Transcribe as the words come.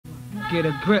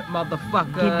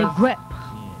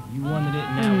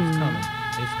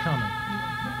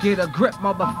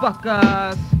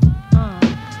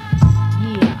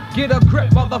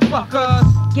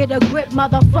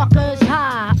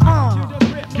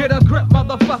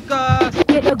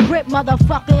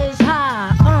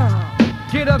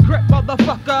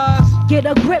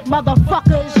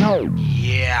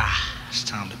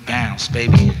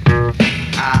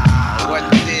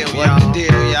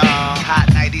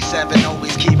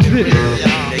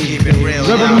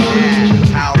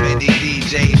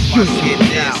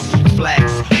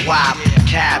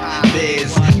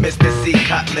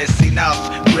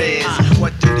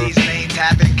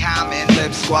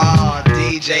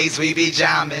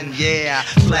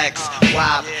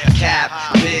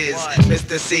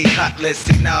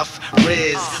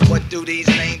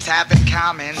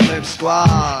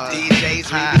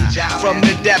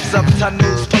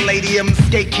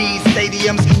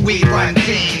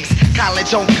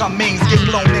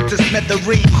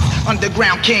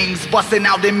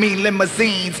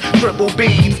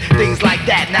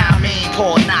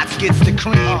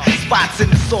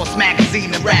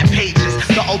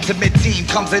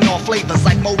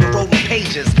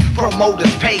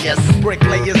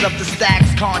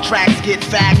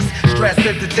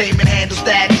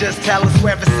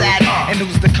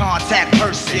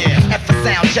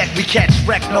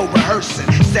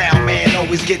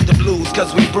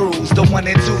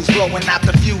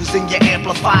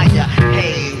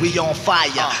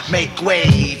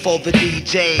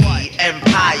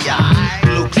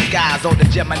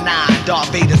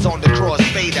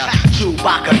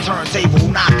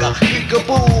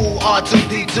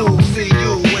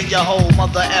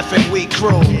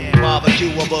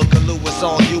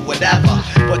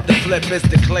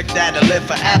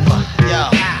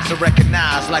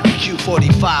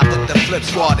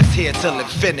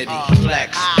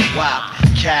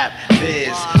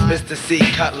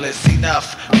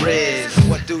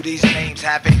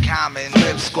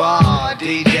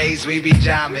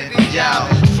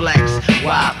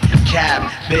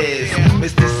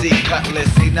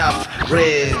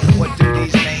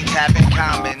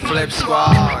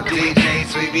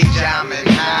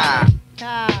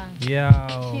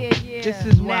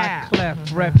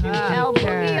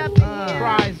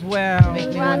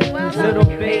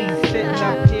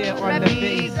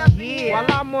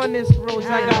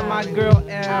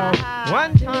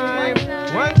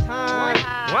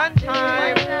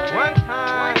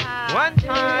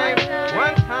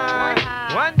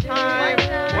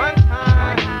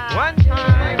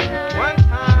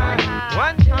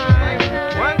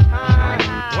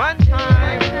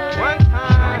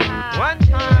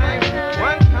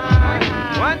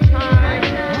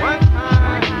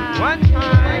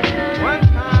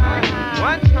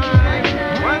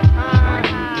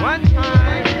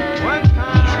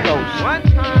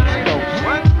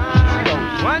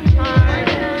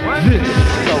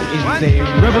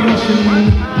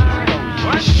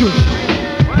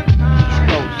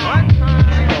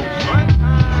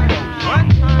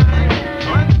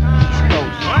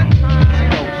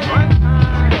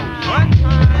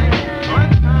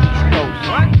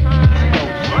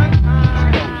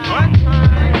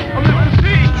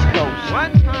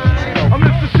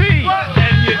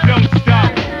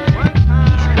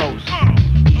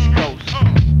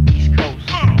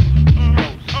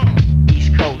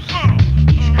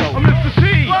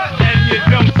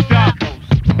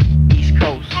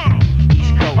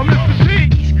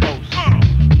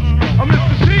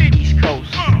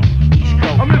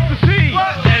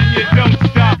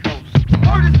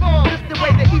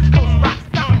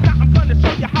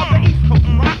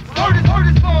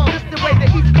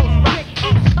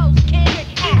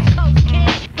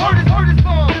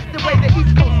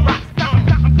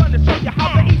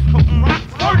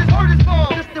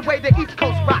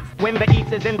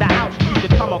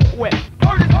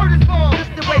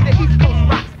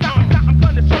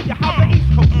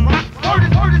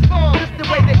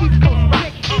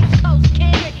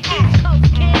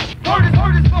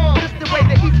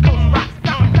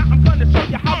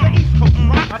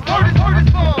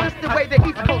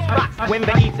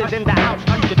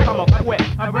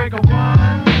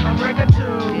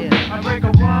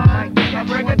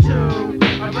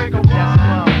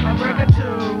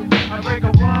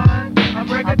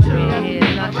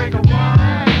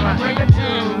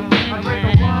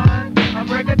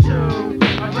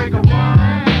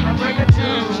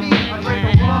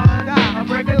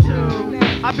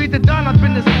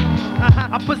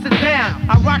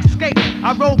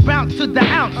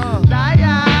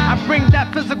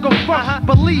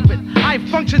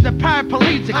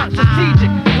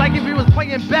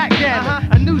and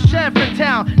backgammon. A new sheriff in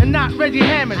town and not Reggie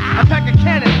Hammond. A pack of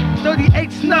cannon,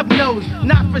 38 snub nose,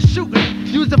 not for shooting,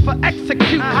 use it for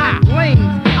executing. Lanes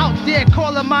out there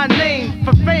calling my name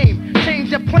for fame.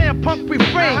 Change your plan, punk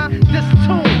refrain. This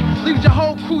tune leaves your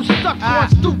whole crew stuck on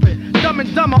stupid. Dumb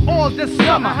and Dumber all this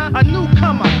summer. A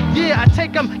newcomer, yeah, I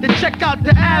take them to check out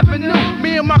the avenue.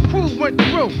 Me and my crew went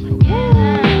through.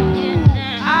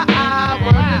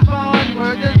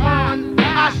 Word is born.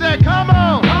 I said, come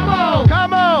on, come on,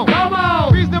 come on, come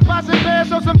on. Reason to pass it bad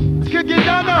so some could get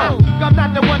done on. I'm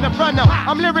not the one to front no.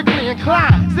 I'm lyrically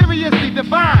inclined, seriously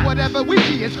divine. Whatever we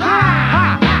see is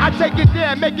high. I take it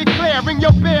there, make it clear, ring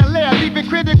your bare lair, leaving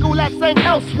critical that ain't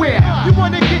elsewhere. You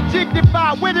wanna get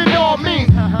jignified, what it all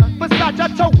means. Besides, I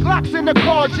tote Glocks in the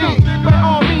car jeans. By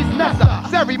all means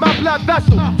necessary, my blood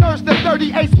vessel turns to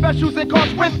 38 specials and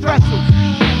cause wind thistles.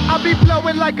 I be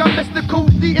blowing like I'm mystical,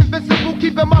 the invincible,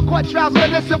 keeping my court trials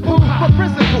municipal. For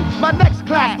principle, my next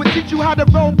class will teach you how to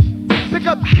roll, pick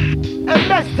up and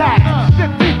mess tag.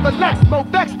 15 for less, more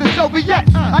vex than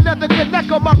Soviets. Another connect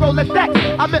on my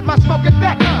Rolodex. I'm at my smoking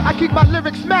deck. I keep my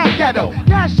lyrics mad ghetto.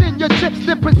 Cash in your chips,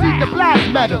 then proceed to blast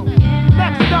metal.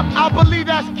 Next up, I believe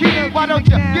that's key. Why don't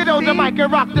you get on the mic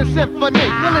and rock the symphony?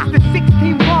 Well, it's the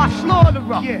 16-bar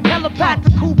slaughterer,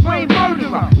 telepathical brain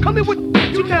murderer. Come in with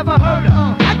you never heard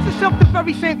of. Ask yourself the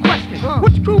very same question.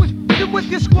 Which crew is with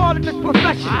this squad in this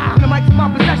profession? When the mic's in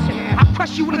my possession, I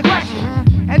crush you with aggression.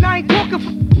 And I ain't talking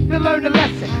to learn a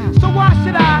lesson. So why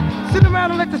should I sit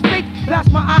around and let this fake pass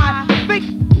my eye? The fake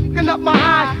up my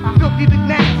high. Filthy big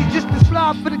nasty just to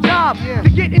slob for the job. To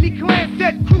get any glance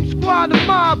that crew squad the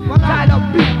mob. Tied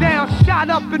up, beat down, shot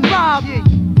up and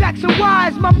robbed. That's why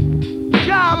is my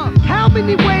job. How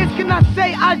many ways can I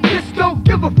say I just don't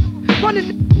give a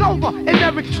running over in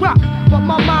every truck? But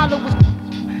my motto was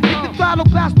hit the throttle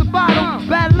past the bottom.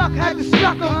 Bad luck had to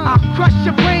suck 'em. I'll crush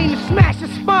your brain and smash your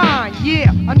spine.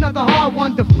 Yeah, another hard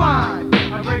one to find.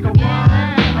 I break a one,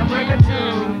 I break a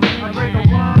two, I break a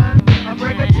one, I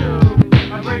break a two,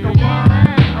 I break a one,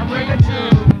 I break a two,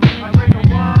 I break a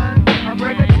one, I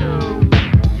break a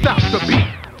two. Stop the beat.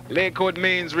 Lakewood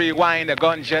means rewind, a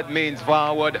gunshot means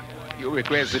forward. You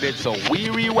requested it, so we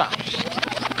rewind.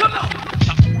 Come on!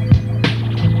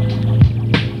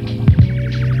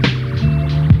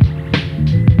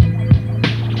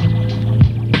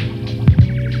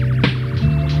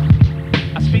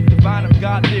 Divine of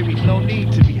God theories, no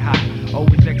need to be high.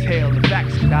 Always exhale the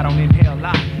facts, cause I don't inhale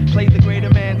lie. Play the greater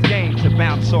man's game to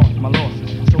bounce off my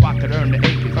losses, so I could earn the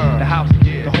acres, the house,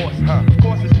 the horse. Of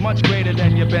course, it's much greater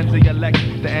than your Benz or your Lex.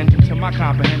 The engine to my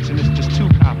comprehension is just too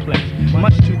complex,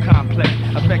 much too complex.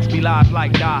 Effects be live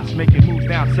like DOS, making moves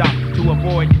down south to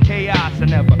avoid the chaos. I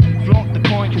never flaunt the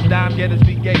coin, cause dime getters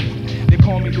be gazing. They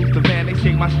call me Luther Van, they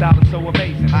say my style is so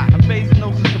amazing. I'm phasing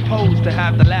those who supposed to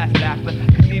have the last laughter,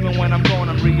 cause even when I'm gone,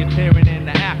 I'm reappearing in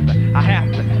the after. I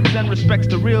have to send respects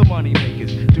to real money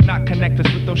makers. Do not connect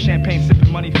us with those champagne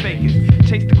sipping money fakers.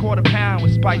 Chase the quarter pound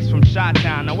with spice from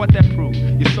Chi-Town. Now what that prove?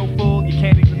 You're so full, you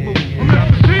can't even move. I'm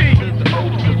to the O,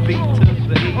 the V, to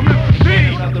the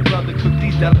E. Another brother cook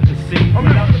these delicacies. I'm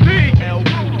to the L,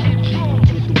 G,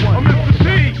 to the one. I'm to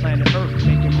the planet Earth,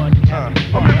 making money happy.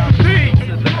 I'm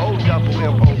to the O, double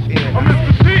M-O-N. I'm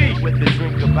to the with the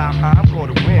drink about how I'm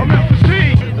gonna win. I'm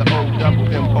to the O, double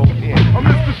M-O-N. I'm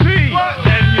to the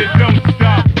and you don't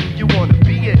stop. Do you wanna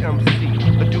be an MC?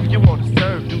 Or do you wanna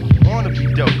serve? Do you wanna be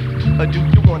dope? Or do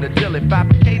you wanna deal it?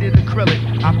 Fabricated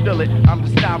acrylic, I feel it, I'm the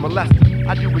style molester.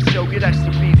 I do a show, get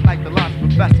extra beats like the Lost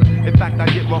Professor. In fact, I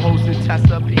get my hoes in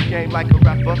Tessa, P-game like a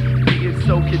rapper. Being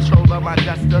so controller, my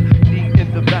jester, need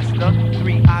in the Vesta.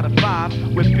 3 out of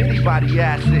 5, with anybody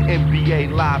ass in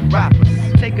NBA live rappers.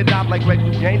 Take a dive like Red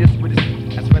Gators with his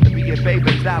that's rather be in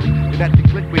Baby's Alley than at the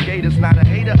Click with Gators. Not a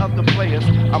hater of the players,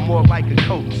 I'm more like a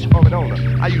coach or an owner.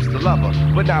 I used to love her,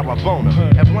 but now I bone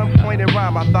her. At one point in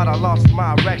rhyme, I thought I lost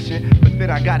my erection, but then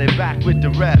I got it back with the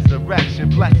resurrection.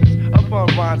 Blessings upon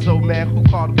Ronzo, man, who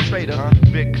called him traitor?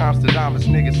 Big Constadamus,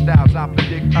 nigga styles, I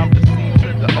predict I'm the C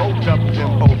to the O, double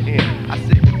M-O-N. I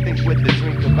sit and think with the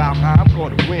drink about how I'm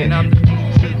gonna win. And I'm the E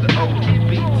to the O, the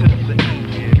B to the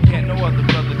E. You can't no other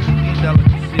brother do these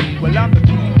delicacies. Well, I'm the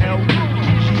B-L-U.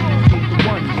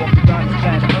 Walk around the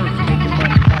planet Earth, making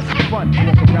money, having fun.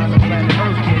 Walk around the planet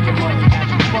Earth, making money,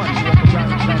 having fun. Walk around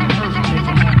the planet Earth,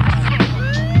 making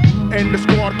money. And the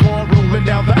squad car rolling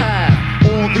down the aisle.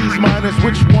 All these minors,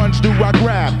 which ones do I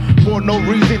grab? For no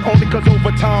reason, only cause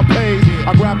overtime pays.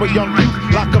 I grab a young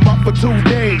youth, lock him up for 2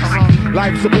 days.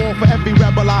 Life's a war for every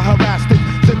rebel I harassed it.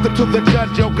 Sent them to the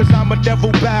judge, yo, cause I'm a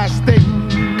devil bastard.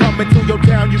 Coming to your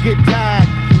town, you get tagged.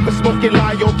 For smoking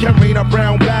lie, yo, carrying a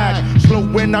brown bag. flow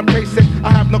when I'm chasing.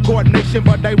 I have no coordination,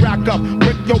 but they rack up.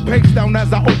 Break your pace down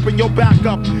as I open your back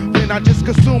up. Then I just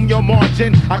consume your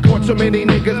margin. I caught so many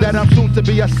niggas that I'm soon to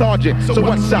be a sergeant. So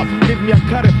what's up? Give me a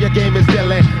cut if your game is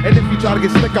dealing. And if you try to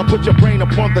get slick, I'll put your brain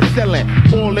upon the ceiling.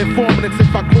 All informants,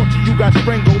 if I caught you, you got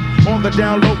strangled. On the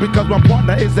down low because my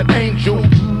partner is an angel.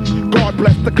 God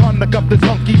bless the conduct of this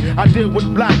hunky. I deal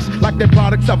with blacks like they're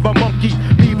products of a monkey.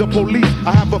 Be the police,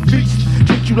 I have a feast.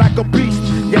 Treat you like a beast.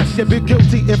 Yes, you'll be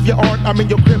guilty if you aren't. I'm in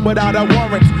your crib without a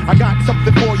warrant. I got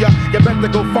something for ya. You better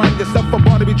go find yourself a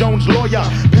Barnaby Jones lawyer.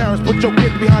 Parents, put your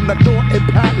kid behind the door and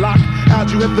padlock.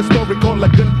 As you hear the story, call a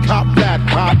good cop, bad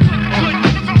cop.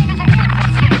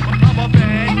 I'm a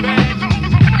bad, bad.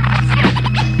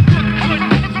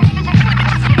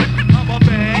 I'm a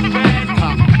bad, bad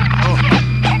cop. I'm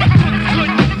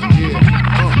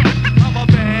a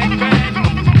bad, bad.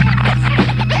 I'm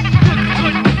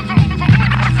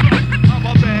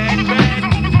a bad, bad.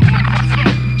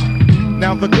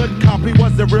 Now the good cop, he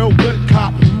was a real good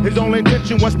cop. His only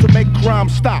intention was to make crime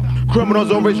stop.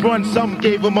 Criminals always run, some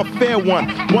gave him a fair one.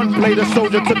 One played a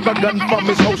soldier, took a gun from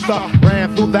his holster.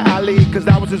 Ran through the alley, cause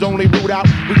that was his only route out.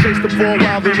 We chased him for a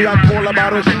while, then we got call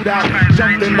about a shootout.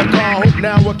 Jumped in the car, hope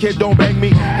now a kid don't bang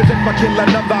me. Cause if I kill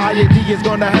another IAD, it's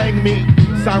gonna hang me.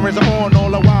 Sirens are on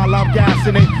all the while I'm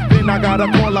gassing it. Then I got a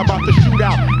call about the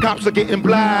shootout. Cops are getting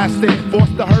blasted,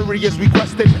 forced to hurry as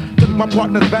requested. Took my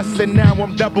partner's vest and now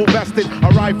I'm double vested.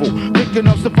 Arrival, thinking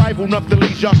of survival, nothing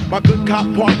leisure. My good cop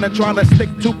partner trying to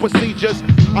stick to procedures.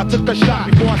 I took a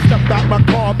shot before I stepped out my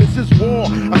car. This is war.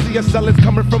 I see a sellers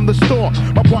coming from the store.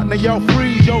 My partner yelled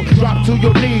freeze, yo, drop to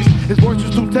your knees. His voice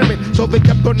was too timid, so they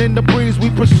kept on in the breeze. We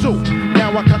pursue.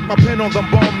 Now I cut my pen on them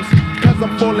bums, cause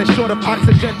I'm falling short of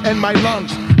oxygen in my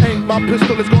lungs. Ain't my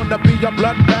pistol is gonna be a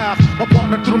bloodbath. My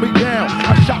partner threw me down.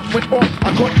 A shot went off.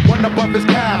 I caught one above his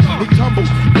calf. He tumbled,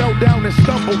 fell down and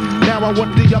stumbled. Now I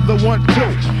want the other one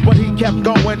too. But he kept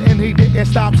going and he didn't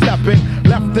stop stepping.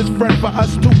 Left his friend for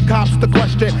us two cops to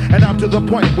question. And I'm to the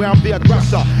point where I'm the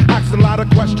aggressor. Asking a lot of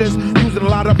questions, using a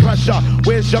lot of pressure.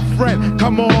 Where's your friend?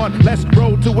 Come on, let's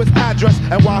roll to his address.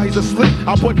 And while he's asleep,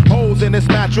 I put holes in his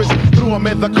mattress. Threw him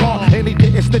in the car and he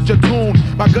didn't stitch a tune.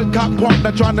 My good cop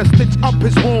partner trying to stitch up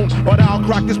his wound. But I'll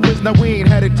crack his prisoner, we ain't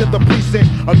headed to the precinct.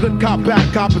 A good cop,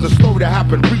 bad cop is a story that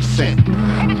happened recent.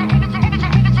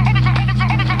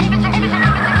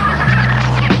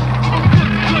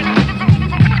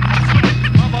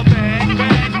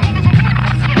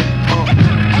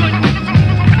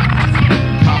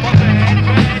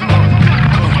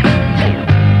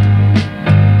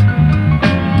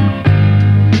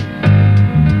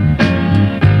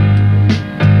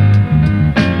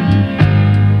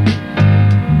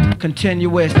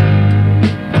 Continuous,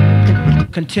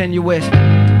 continuous,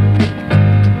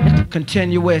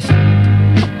 continuous,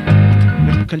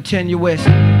 continuous,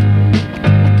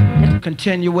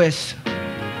 continuous.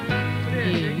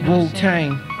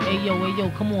 Wu-Tang. Hey yo,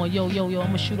 come on, yo,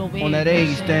 I'ma shoot over here. On that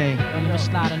A's thing. I'ma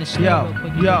slide on the Yo,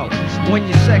 when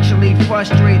you're sexually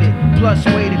frustrated, plus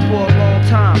waited for a long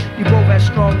time, you both have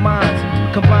strong minds,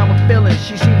 combined with feelings,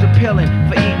 she seems appealing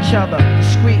for each other.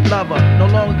 Discreet lover, no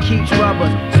longer keeps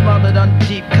rubbers, smothered under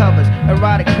deep covers.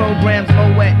 Erotic programs,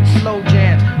 low wet and slow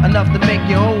jams, enough to make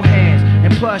your whole hands.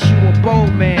 And plus you a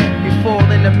bold man, you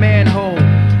fall in the manhole.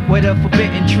 Where the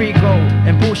forbidden tree go,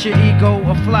 and bullshit ego,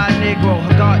 a fly negro,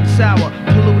 her garden sour,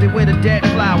 polluted with a dead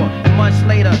flower. And months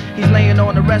later, he's laying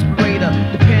on a respirator,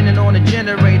 depending on a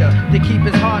generator to keep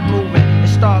his heart moving, and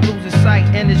start losing sight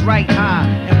in his right eye,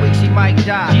 and weeks he might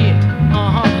die. Yeah,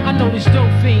 I know this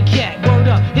dope fiend cat, word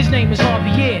up, his name is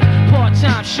Javier.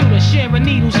 Part-time shooter, sharing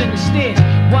needles in the stairs.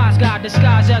 Wise guy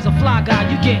disguised as a fly guy,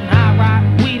 you getting high, right?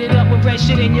 Weeded up with red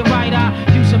shit in your right eye,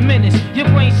 use a menace, your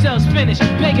brain cells finished,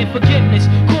 begging forgiveness,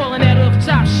 calling that up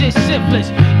top shit syphilis.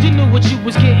 You knew what you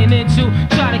was getting into,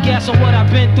 try to guess on what I've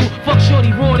been through. Fuck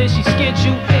shorty raw, then she skinned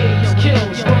you. Hey,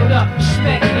 kills, word up,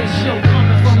 respect this show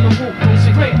coming from the whoop, who's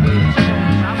a great.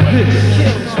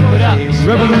 Kills, word up,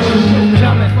 revolution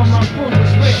coming from my pool,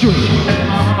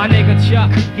 my nigga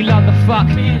Chuck, he love the fuck.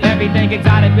 Everything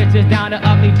exotic bitches down to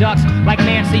ugly ducks. Like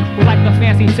Nancy, who like the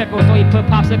fancy tickles. So he put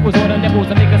popsicles on the nipples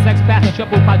to make a sex pass and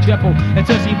triple quadruple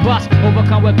until she bust,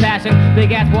 overcome with passion.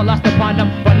 Big ass brought lust upon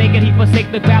them, but naked he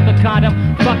forsake to grab the condom.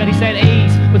 Fuck it, he said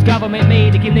AIDS was government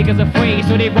made to keep niggas afraid,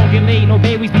 so they won't get laid, no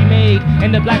babies be made.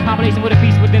 And the black population with a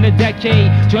peace within a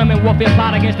decade. German warfare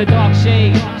plot against the dark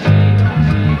shade.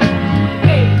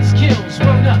 AIDS kills,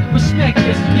 word up, respect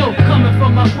this. Yo, coming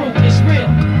from my crew, it's real.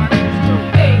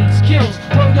 AIDS kills,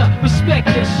 word up, respect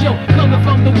this. Yo, coming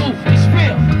from the roof, it's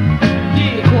real.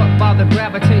 Yeah. Caught by the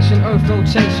gravitation, earth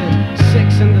rotation.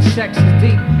 Sex and the sex is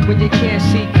deep when you can't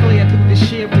see clear through the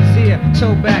sheer brazier.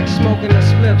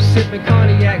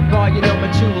 track, volume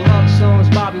number 2, love songs,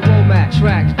 Bobby Womack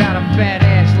tracks. Got a fat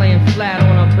ass laying flat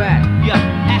on her back. Yeah,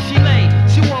 as she lay,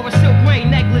 she wore a silk gray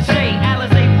negligee.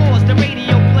 Alizé paused, the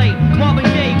radio played. Marvin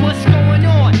Gaye, what's going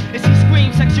on? And she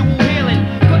screamed sexual healing.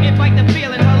 Couldn't fight the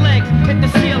feeling, her legs hit the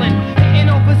ceiling. Hitting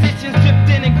all positions, dripped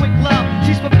in quick love.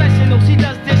 She's professional, she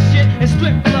does this shit in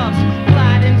strip clubs.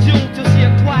 Glide in June till she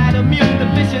acquired immune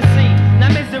deficiency. Now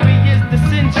misery is the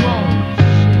syndrome.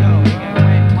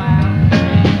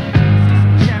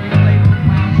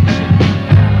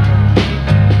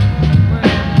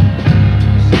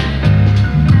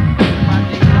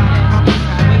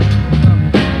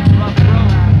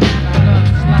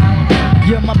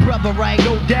 You're my brother, right?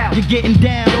 No doubt. You're getting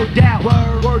down, No doubt.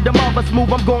 Word the mother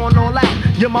Smooth, I'm going all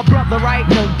out. You're my brother, right?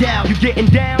 no doubt. You getting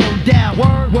down? No doubt.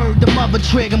 Word the mother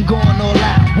Trigga, I'm going all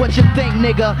out. What you think,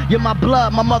 nigga? You're my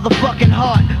blood, my motherfucking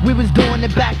heart. We was doing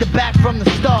it back to back from the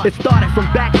start. It started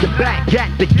from back to back,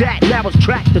 gat to gat, now it's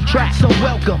track to track. So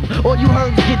welcome. All you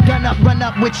heard is get done up, run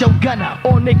up with your gun up.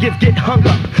 All niggas get hung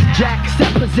up. Jack,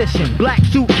 Set position. black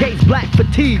suitcase, black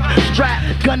fatigue, strap.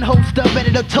 Gun holster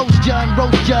ready to toast ya and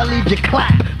roast ya, leave you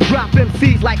clap. Drop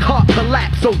MCs like heart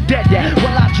collapse, so dead that.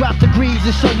 Well, I drop degrees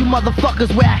to show you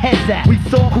motherfuckers where our heads at. We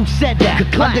saw Who said that?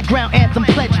 Good clap. Underground anthem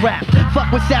pledge rap.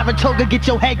 Fuck with Saratoga, get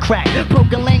your head cracked.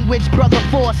 Broken language, brother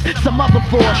force, some other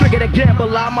force. Trigga the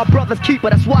gambler, I'm my brother's keeper,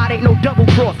 that's why it ain't no double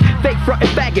cross. Fake frontin'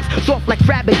 faggots, soft like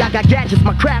fabric, I got gadgets,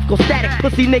 my craft go static.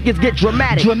 Pussy niggas get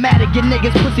dramatic. Dramatic, your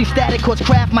niggas pussy static, cause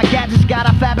craft my gadgets got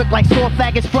our fabric like sore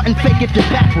faggots, front and fake if you're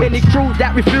backwards. Any crews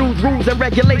that refuse rules and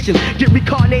regulations get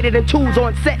reincarnated in tools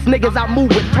on sets, niggas I move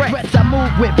with threats. Threats I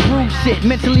move with, bruise shit,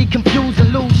 mentally confused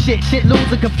and lose shit. Shit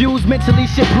lose and confused, mentally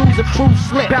shit bruise and crew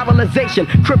slip. Paralyzation,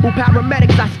 cripple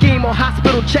paramedics, I scheme on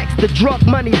hospital checks, the drug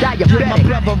money diabetic. You're my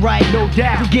brother, right? No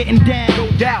doubt. You getting down? No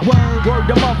doubt. Word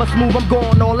the mother Smooth, I'm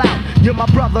going all out. You're my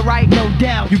brother, right? No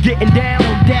doubt. You getting down?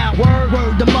 No doubt.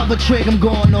 Word the mother Trigga, I'm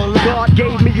going all out. God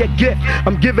gave me a gift,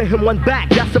 I'm giving him one back.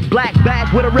 That's a black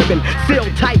bag with a ribbon,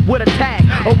 sealed tight with a tag.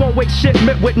 A one-way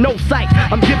shipment with no sight.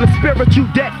 I'm giving spiritual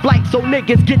debt flight, so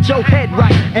niggas get your head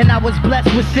right. And I was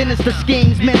blessed with sinister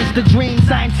schemes, minister dreams,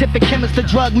 scientific chemist, the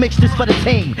drug mixtures for the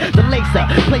team. The lacer,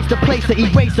 place to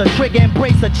eraser, Trigga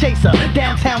embracer, chaser,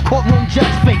 downtown courtroom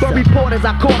judge facer. For reporters,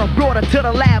 I caught her, brought her to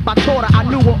the lab, I taught her. I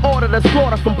knew her order to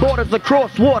slaughter from borders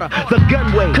across water, the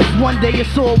gunway. Cause one day you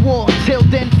saw a war, till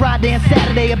then Friday and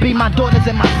Saturday it'd be my daughters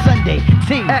and my Sunday.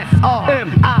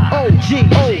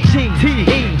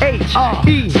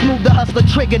 T-S-R-M-I-O-G-T-E-H-R-E. Smooth the hustler,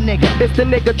 Trigga nigga. It's the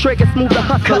nigga Trigga, Smooth the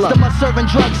hustler. Customer serving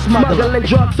drug smuggler. Smuggling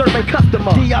drug serving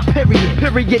customer. DR period.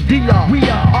 Period DR. We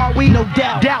are we? No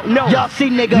doubt. Doubt no. Y'all see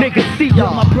nigga. Niggas see You're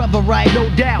y'all. my brother, right? No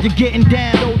doubt. You're getting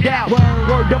down. No doubt.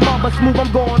 Word the mother Smooth,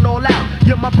 I'm going all out.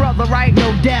 You're my brother, right?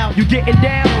 No doubt. You getting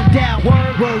down? No doubt.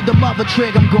 Word the mother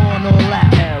Trigga, I'm going all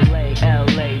out.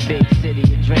 LA, big city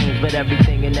of dreams, but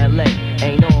everything in LA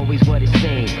ain't always what it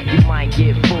seems. You might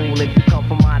get fooled if you come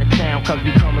from out of town, cause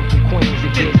we coming from Queens,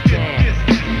 it gets down.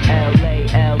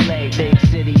 LA, big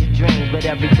city of dreams, but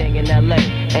everything in LA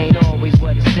ain't always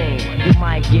what it seems. You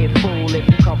might get fooled if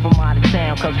you come from out of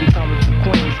town, cause we coming from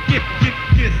Queens.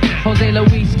 Jose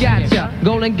Luis gotcha,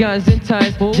 golden guns and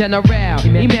tons, General,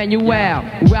 Emmanuel,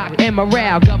 rock and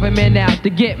morale, government out to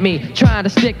get me, trying to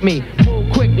stick me,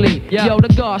 move quickly, yo the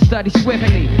guard study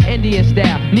swiftly, Indian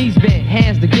style, knees bent,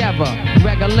 hands together,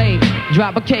 regulate,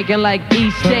 drop a cake and like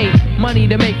East State, money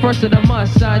to make first of the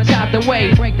month, son, chopped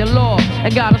away, break the law,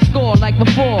 and got a score like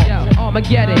before,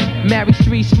 Armageddon, Mary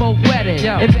Street, smoke wedding,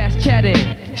 invest cheddar,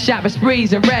 shopping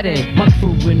sprees and Redding. My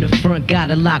crew in the front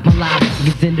gotta lock my lock.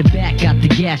 Niggas in the back got the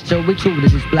gas, so we true to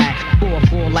this black.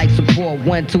 4-4 like support,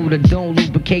 1-2 the don't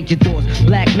lubricate your doors.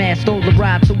 Black man stole the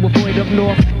ride to avoid up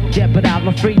north. Jeopardize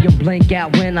my freedom, blink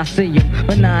out when I see him.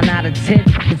 But 9 out of 10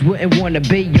 niggas wouldn't wanna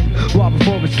be him. Raw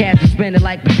before his cash and spend it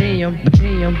like per diem.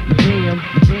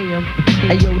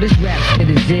 Hey yo, this rap shit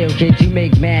is ill, kid. You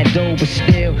make mad dough, but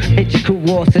still hit your crew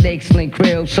walls to the excellent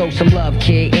grill. Show some love,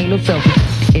 kid. Ain't no selfish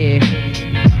here.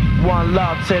 One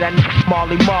love to that nigga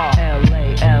Marley Marl.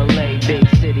 LA, big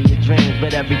city of dreams,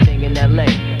 but everything in LA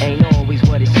ain't always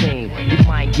what it seems. You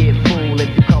might get fooled if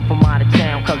you come from out of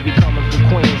town, cause we coming from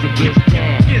Queens, it gets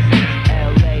down.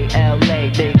 LA,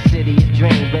 big city of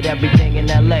dreams, but everything in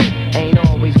LA ain't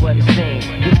always what it seems.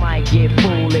 You might get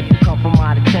fooled if you come from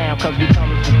out of town, cause we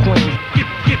coming from Queens.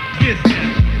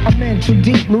 I'm in too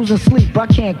deep, losing sleep, I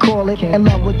can't call it. In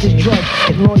love with this drug,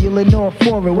 loyal and all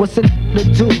for it. What's it to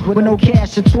do with no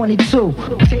cash at 22?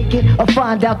 Take it or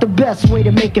find out the best way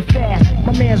to make it fast.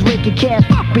 My man's raking cash,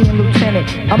 being lieutenant.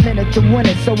 I'm in it to win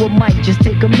it, so it might just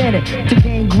take a minute to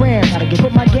gain grams.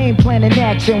 Put my game plan in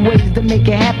action, ways to make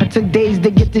it happen. Took days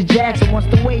to get to Jackson. Once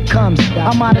the weight comes,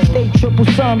 I'm out of state, triple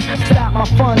sums. Stop my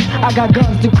funds, I got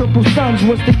guns to cripple sons.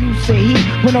 What's the use of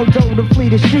heat with no dough to flee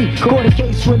the street? Caught a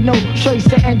case with no trace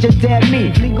to end your dead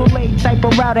meat. Legal aid type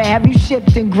of router, have you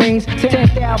shipped in greens?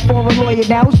 10,000 for a lawyer,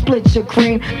 now split your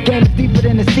cream. Game's deeper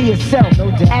than the sea itself.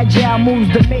 Agile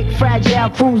moves to make fragile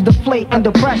crews deflate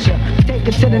under pressure. Take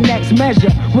it to the next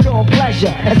measure with all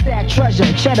pleasure. That's that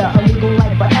treasure, cheddar, a legal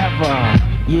life forever.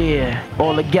 Yeah,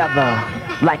 all together,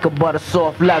 like a butter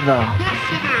soft leather.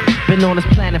 Been on this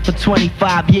planet for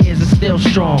 25 years and still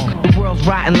strong. The world's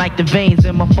rotting like the veins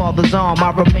in my father's arm.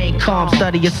 I remain calm,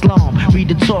 study Islam, read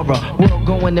the Torah. World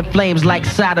going in flames like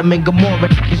Sodom and Gomorrah.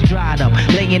 It's dried up,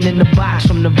 laying in the box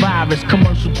from the virus.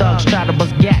 Commercial thugs try to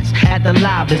bust gats at the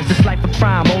livest. This life of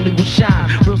crime only will shine.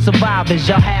 Real survivors,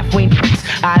 y'all halfway nuts.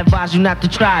 I advise you not to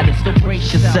try this. So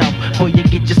brace yourself before you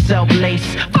get yourself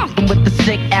laced. Fucking with the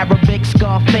sick Arabic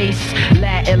Scarface.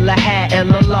 La ilaha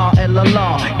illallah,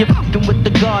 illallah. You're fucking with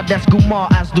the God that's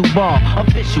Gumar as Duval.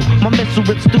 Official, my missile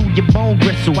rips through your bone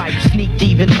bristle. Sneak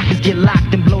thieving niggas get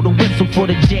locked and blow the whistle for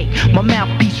the J. My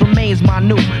mouthpiece remains my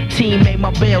new teammate.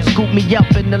 My bail scoop me up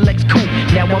in the Lex coupe.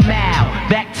 Now I'm out,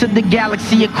 back to the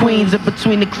galaxy of Queens. In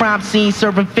between the crime scene,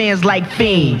 serving fans like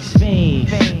fiends.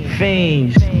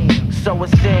 Fiends. So it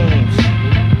seems.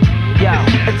 Yo,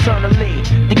 eternally,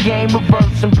 the game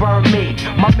reversed and burned me.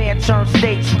 My man turned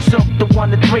states and took the 1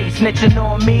 to 3. Snitching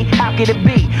on me, how could it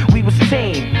be? We was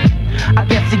team. I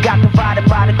guess he got divided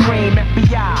by the cream.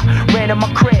 FBI ran in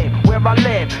my crib where I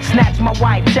live. Snatched my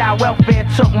wife, child welfare,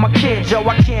 took my kids. Yo,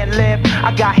 I can't live.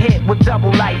 I got hit with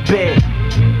double life bid.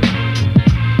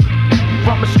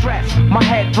 From the stress, my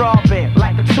head throbbing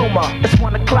like a tumor. It's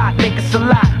 1 o'clock, think it's a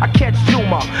lot. I catch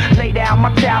humor. Lay down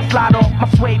my towel, slide off my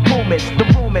suede pumas.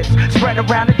 The rumors spread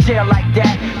around the jail like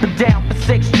that. Been down for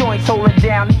 6 joints, holding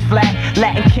down these flat.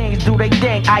 Latin kings do they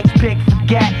thing, ice pick,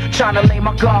 forget. Tryna lay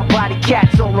my guard body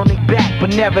cats all on their back, but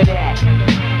never that.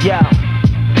 Yo,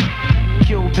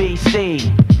 QBC,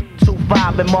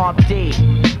 2-5 and Mobb Deep.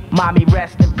 Mommy,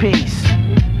 rest in peace.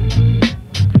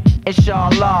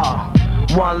 Inshallah.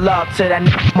 One love to that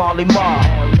nigga Molly Marr.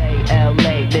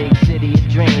 LA, big city of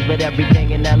dreams, but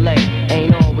everything in LA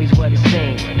ain't always what it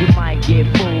seems. You might get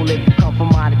fooled if you come from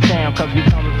out of town, cause we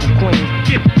coming from Queens.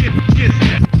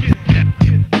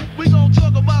 We gon'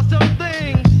 talk about some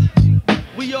things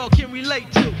we all can relate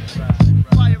to.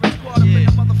 Fire squad up in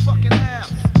the motherfucking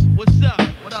house. What's up?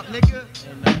 What up, nigga?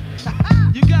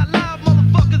 You got live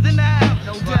motherfuckers in the house.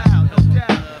 No doubt.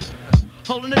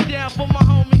 Holding it down for my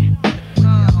homie.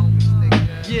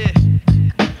 Yeah.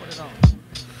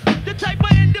 The type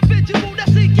of individual that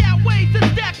seek out ways to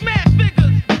stack mad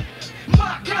figures.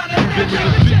 My kind of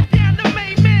nigga shut down the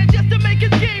main man just to make his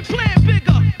game plan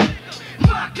bigger.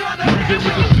 My kind of nigga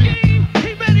scheme,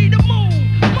 he ready to move.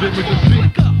 Much more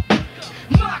quicker.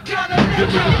 My kind of nigga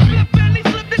flip and he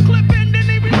slip the clip and then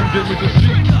he reload the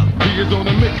trigger. He is on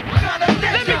a mission.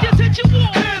 Let me just hit you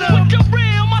all with your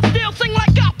realm. I still sing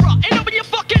like opera and open your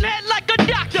fucking head like a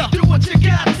doctor. Do what you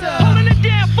got to. Holding it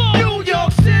down for New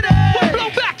York City. We'll blow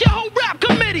back your whole rap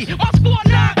committee. My squad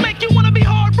knock make you wanna be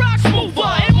hard rock smoother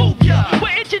and move ya.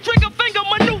 With itchy trigger finger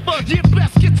maneuvers. You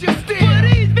best get your steel. For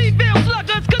these B-Ville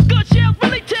sluggers, cause good shells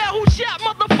really tell who shot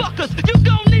motherfuckers. You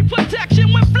gon' need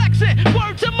protection when flexing.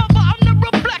 Word to mother, I'm the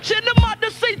reflection of my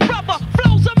deceased brother.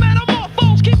 Flows of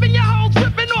metamorphose, keeping your hoes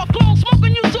ripping off clothes,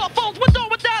 smoking you soft foes with or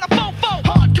without a fofo.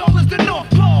 Hardcore is the North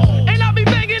Pole. And I be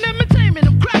banging and maintaining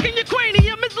them, cracking your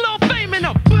cranium, it's low fame in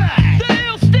them. The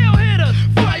ill still hitters.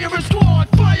 Firing squad,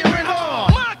 firing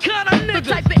hard. My kind of niggas. The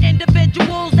type of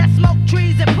individuals that smoke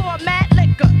trees and pour mad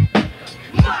liquor.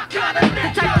 My kind of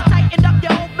niggas. The type to tighten up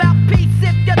your own mouthpiece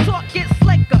if your talk gets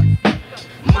slicker.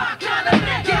 My kind of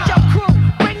niggas. Get your crew,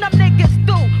 bring them niggas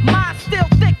through. Mine still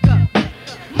thicker.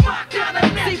 My kind of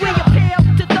niggas. See, we appeal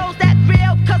to those that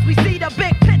real, cause we see the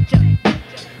big picture.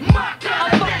 My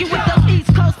kind of niggas. I'm fucking with those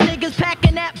East Coast niggas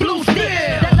packing that blue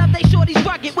stick. That love they shorties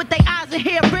rugged with their eyes and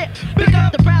hair ripped. Big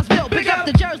up the Brownsville, big up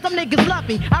the Jersey, them niggas love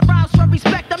me. I rise from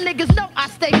respect, them niggas know I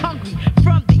stay hungry.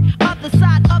 From the other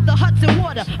side of the Hudson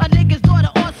water, a nigga's daughter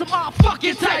on some all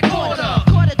fucking tight order.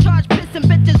 Quarter charge pissing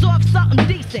bitches off something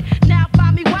decent. Now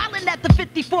find me wildin' at the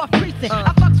 54th precinct.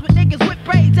 I fucks with niggas with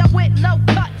braids and with low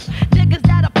cuts. Niggas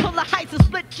that'll pull a heist and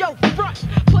split your front.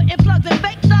 Putting plugs in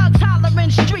fake thugs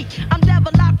hollering street. I'm never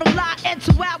live from lie and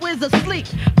 2 hours of sleep.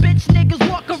 Bitch niggas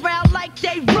walk around like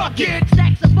they rugged.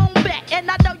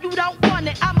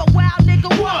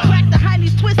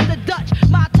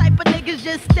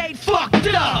 stayed fucked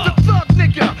up. The thug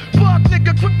nigga, bug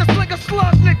nigga, quick to sling a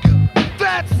slug nigga.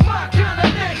 That's my kind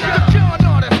of nigga. The con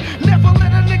artist, never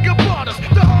let a nigga bought us.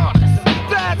 The hardest,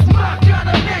 that's my kind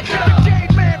of nigga. The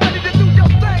game man, ready to do your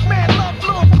thing, man. Love,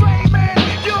 little fame, man.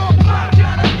 You're my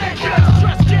kind of nigga.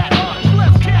 Stress cat, heart,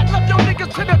 bless cat, love your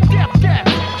niggas to the death cat.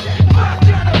 My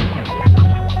kind of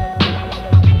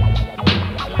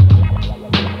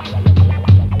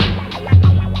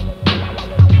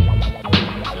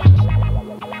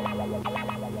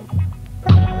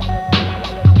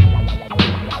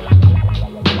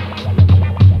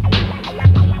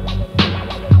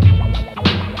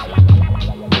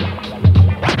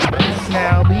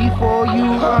now before you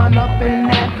run up in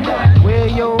that, where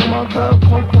your mother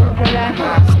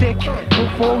that stick,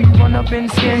 before you run up in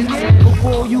skins,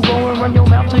 before you go and run your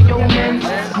mouth to your men's,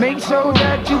 make sure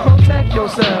that you protect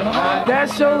yourself. That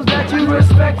shows that you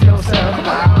respect yourself.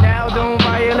 Now don't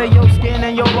violate your skin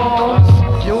and your balls.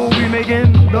 You'll be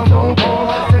making the phone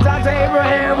call. Since I say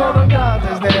Abraham, all the gods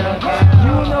is there.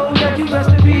 You know that you best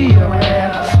to be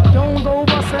aware. Don't go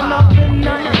busting up in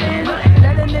nothing.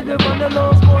 Let a nigga run the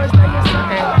Lord's boys.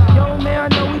 Yo,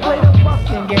 man, I know we play the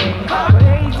fucking game, but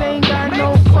AIDS ain't got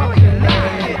no fucking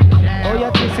name. Oh,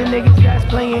 y'all chasing niggas that's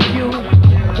playing you.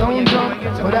 Don't jump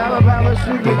without a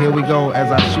parachute. But here we go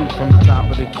as I shoot from the top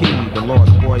of the key. The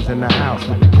Lost Boys in the house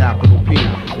with the capital P.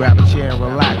 Grab a chair and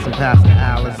relax and pass the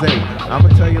Alizé. I'ma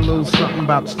tell you a little something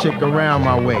about this chick around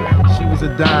my way. She was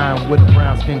a dime with a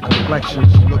brown skin complexion.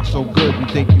 She looked so good you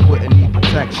think you wouldn't need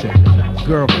protection.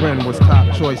 Girlfriend was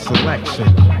top choice selection.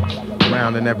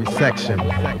 Round in every section.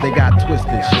 They got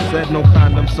twisted. She said no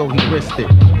condom, so he risked it.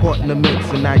 Caught in the mix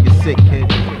and now you're sick, kid.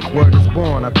 Word is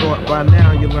born. I thought by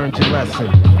now you learned your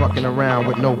lesson. Fucking around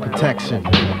with no protection.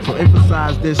 So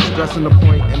emphasize this, stressing the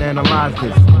point and analyze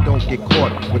this. Don't get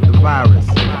caught with the virus.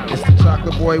 It's the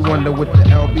Chocolate Boy Wonder with the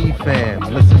LB fam.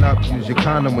 Listen up, use your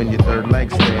condom when your third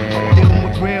leg stand. Dealing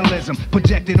with realism,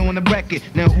 projected on the record.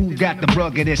 Now who got the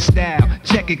ruggedest style?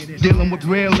 Check it. Dealing with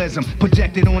realism,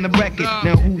 projected on the record.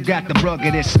 Now who got the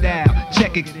ruggedest style?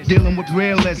 Check it. Dealing with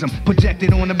realism,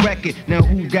 projected on the record. Now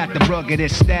who got the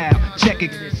ruggedest style? Check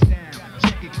it.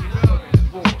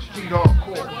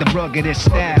 The ruggedest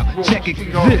style. Check it.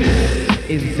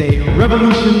 This is a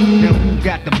revolution. Now who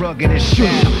got the ruggedest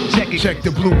style? Check it. Check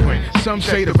the blueprint. Some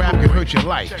say the rap can hurt your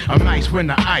life. I'm nice when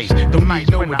the ice. Don't need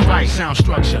no advice. Sound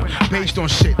structure based on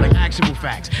shit like actual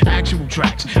facts, actual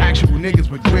tracks, actual niggas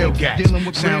with real gas.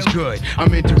 Sounds good.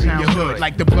 I'm entering your hood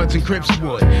like the Bloods and Crips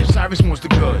would. Cyrus wants the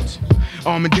goods.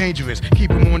 Armed and dangerous,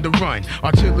 keep him on the run.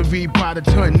 Artillery by the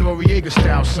ton, Noreaga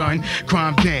style, son.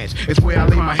 Crimedanch, it's where I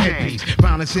lay my headpiece.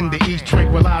 Violence in the east,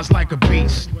 tranquilized like a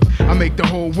beast. I make the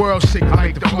whole world sick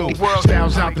like the flu.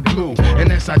 Styles out the blue,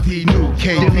 and SID new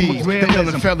KP. The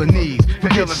illin' felonies,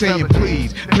 forget saying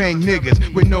please. Bang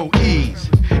niggas with no ease.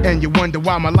 And you wonder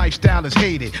why my lifestyle is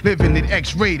hated. Living it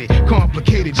X-rated,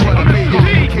 complicated, but I made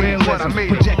it. Realism,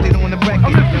 projected on the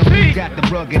record. Now who got the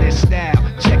ruggedest style?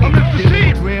 Check it. Dealing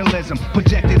with realism,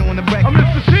 projected on the record.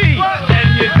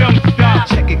 And you don't stop.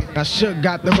 Check it. I should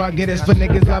got the ruggedest for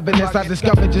niggas loving this. I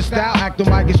discovered your style, acting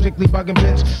like it's strictly bugging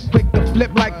bitch. Quick to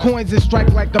flip like coins and strike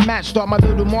like a match. Start my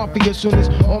little mafia soon as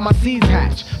all my seeds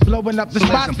hatch. Blowing up the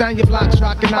spots down your blocks,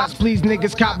 rocking knots. Please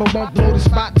niggas cop, but won't blow the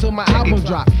spot till my album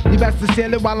drop. You best to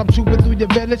seal it while I'm trooping through your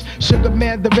village. Sugar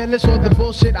man, the realest, or the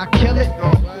bullshit, I kill it.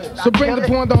 So bring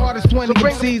upon the hardest 20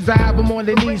 MCs. I have them on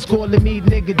their knees calling me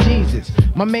nigga Jesus.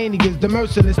 My main niggas, the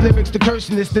merciless, lyrics the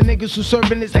cursing this. The niggas who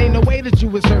serving this, ain't no way that you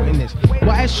was hurting this.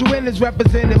 While SUN is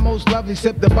representing most lovely,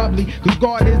 sip the bubbly. Cause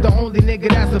God is the only nigga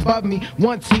that's above me.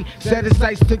 Once he set his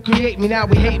sights to create me, now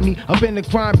he hate me. Up in the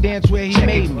crime dance where he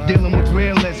made me. Dealing with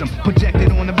realism,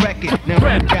 projected on the record. Now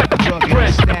who got the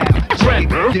ruggedest style?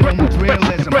 Check it. Dealing with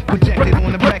realism, projected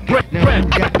on the record. Now who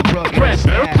got the ruggedest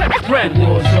style? The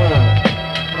war's on.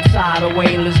 I'm tired of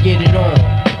waiting, let's get it on.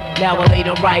 Now I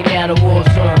later right now, the war's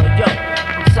on. Yo,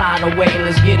 I'm tired of waiting,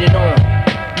 let's get it on.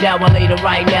 Now I later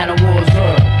right now, the war's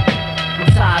on. I'm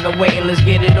tired of waiting, let's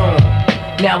get it on.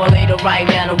 Now I later right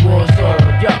now, the war's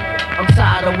on. Yo, I'm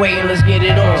tired of waiting, let's get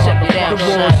it on. Check it out, the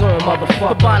war's on,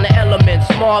 motherfucker. Combine the elements,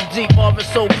 Mobb Deep,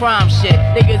 so crime shit.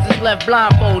 Niggas is left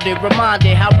blindfolded,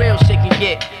 reminded how real shit can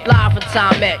get. Live for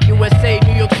time at USA,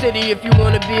 New York City, if you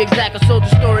wanna be exact. A soldier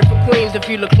story from Queens, if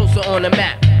you look closer on the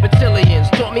map. Battalions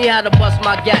taught me how to bust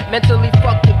my gap. Mentally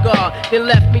fucked the guard, then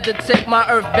left me to take my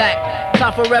earth back.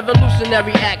 Time for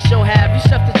revolutionary acts. Show have you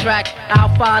chef the tracks,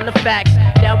 I'll find the facts.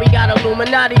 Now we got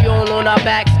Illuminati all on our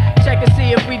backs. Check and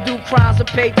see if we do crimes or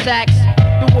pay tax.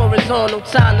 The war is on, no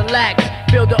time to lax.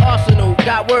 Build the arsenal,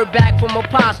 got word back from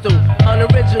Apostle.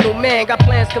 Unoriginal man, got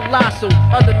plans colossal.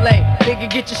 Underlay,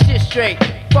 nigga get your shit straight.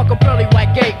 Fuck a pearly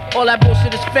white gate, all that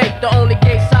bullshit is fake. The only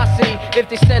gates I see, if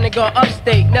they sending go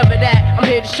upstate. Never that, I'm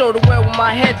here to show the world where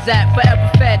my head's at. Forever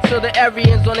fed till the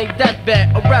Aryans on their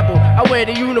deathbed. A rebel, I wear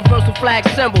the universal flag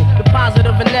symbol. The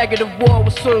positive and negative war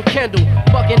will soon kindle.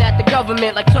 Fucking at the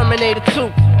government like Terminator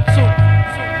 2.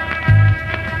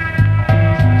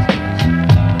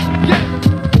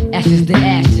 Ashes to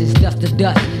ashes, dust to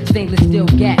dust. Stainless steel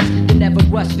gas, they never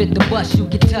rust. Fit the bus, you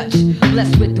get touched.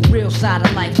 Blessed with the real side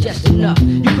of life, just enough.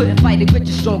 You couldn't fight it with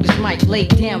your strongest might. Lay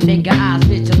down, nigga, eyes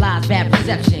visualize bad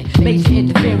perception. Major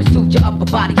interference to your upper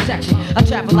body section. I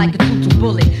travel like a tutu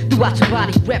bullet throughout your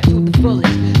body, rep to the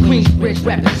fullest. Queensbridge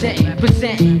representing,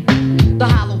 presenting. The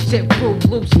hollow tip crew,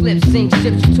 loose lips, sing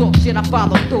ships, you talk shit, I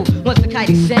follow through. Once the kite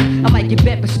is sent, I might get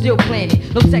bent but still planning.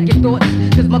 No second thoughts,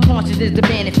 cause my conscience is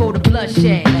demanding for the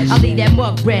bloodshed. I leave that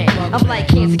mug red, I'm like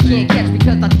cancer, can't catch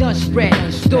because I done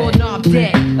spread. Store now I'm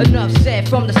dead, enough said.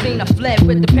 From the scene I fled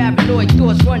with the paranoid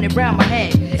thoughts running around my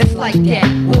head. It's like that,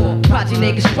 war, project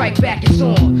niggas strike back, it's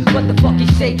on. What the fuck he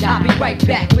say, I'll be right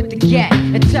back with the gat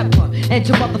and temper. And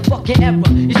your motherfucking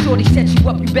error, you shorty set you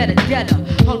up, you better dead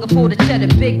her. Hunger for the cheddar,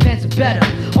 big pens are better.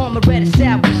 Armor red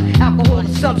established, alcohol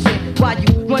assumption. While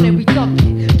you running, we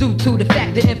dumping. Due to the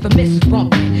fact that infamous is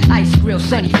bumping. Ice grill,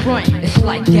 sunny front, it's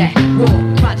like that.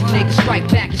 War, project niggas strike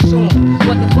back, it's on.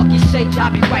 What the fuck you say,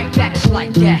 I'll be right back, it's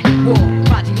like that. War,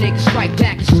 project niggas strike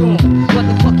back, it's on. What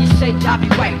the fuck you say, I'll be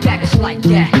right back, it's like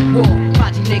that. War,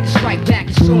 project niggas strike back,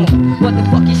 it's on. What the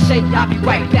fuck you say, I'll be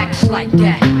right back, it's like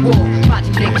that. War,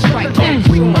 project niggas strike back, it's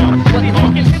on. What the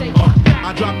fuck you say?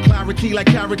 I drop clarity like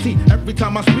clarity every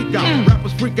time I speak out.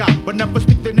 Rappers freak out, but never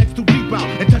speak the next too deep out.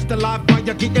 And touch the live fire,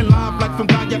 getting live like from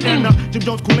Guyana. Jim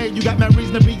Jones Kool-Aid, you got mad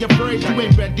reason to be afraid. You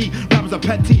ain't ready, rappers are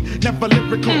petty, never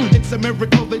lyrical. It's a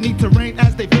miracle, they need terrain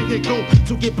as they vehicle.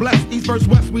 To get blessed, East versus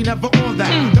West, we never on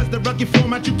that. Cause the rugged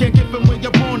format, you can't give them where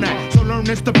you're born at. So learn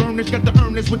this to burn this, got to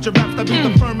earn this with your raps to be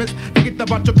the firmest. Forget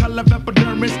about your color of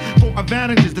epidermis. For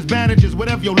advantages, disadvantages,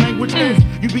 whatever your language is.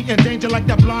 You be in danger like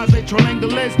that Blahzay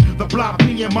triangle is. The block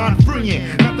being mind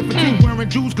freeing. Not the fatigue wearing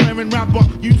Jews glaring rapper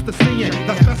you used to seeing.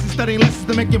 That's best in studying lessons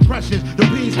to make impressions. The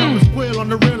bees don't squill on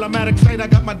the real. I'm at excited, I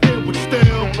got my deal, but still.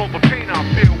 You don't know the pain I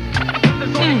feel.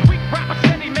 There's only weak rappers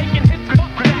steady making hits.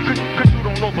 Cause you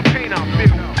don't know the pain I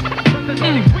feel. There's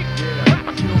only weak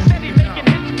rappers steady making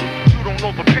hits. You don't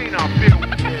know the pain I feel.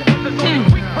 There's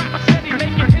only weak rappers steady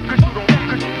making hits.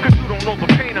 Cause you don't know the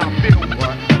pain I feel.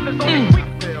 There's only weak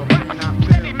rappers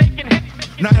steady making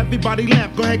hits. Now everybody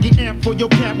laugh, go ahead get amped for your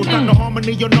camp. Without no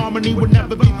harmony, your nominee would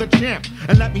never be the champ.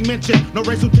 And let me mention, no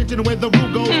racial tension where the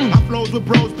rule goes. I flows with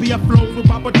bros, PF flows with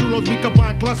Papa Chulos. We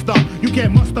combine cluster, you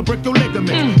can't muster, break your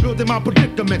ligaments. Building my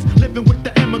predicaments, living with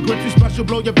the immigrants. You special,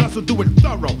 blow your vessel, do it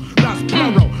thorough. That's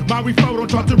plural, my referral, don't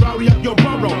try to rowdy up your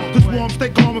burrow. Just warm, stay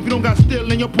calm if you don't got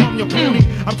steel in your palm, your puny.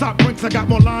 I'm top ranks, I got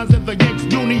more lines than the Yanks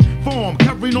uniform.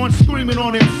 Carrying on, screaming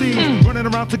on MCs. Running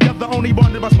around together, only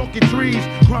bonded by smoking trees.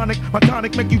 Chronic, my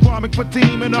tonic make you vomit for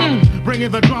teaming up.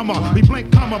 Bringing the drama, we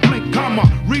blink, comma,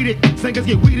 read it. Singers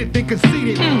get weeded, then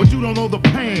conceited. But you don't know the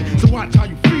pain, so watch how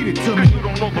you feed it to me. You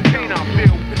don't know the pain I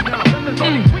feel. There's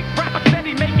only weak rappers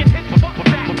steady making hits.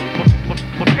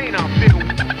 The pain I feel.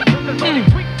 There's only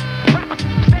weak rappers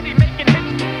steady making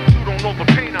hits. You don't know the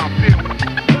pain I feel.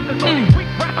 There's only weak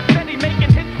rappers steady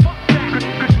making hits. Fuck that.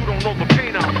 Cause you don't know the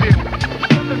pain I feel.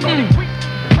 There's only weak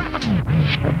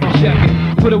rappers. Check it.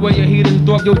 Put away your heaters,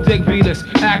 dog your dick beaters.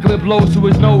 Accurate blows to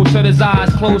his nose, shut his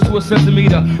eyes close to a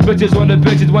centimeter. Bitches on the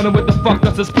bitches, wondering what the fuck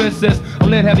the suspense is. I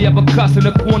land heavy uppercuts in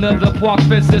the corner of the park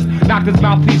fences. Knocked his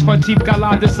mouthpiece, front teeth got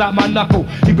lined inside my knuckle.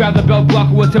 He grabbed the belt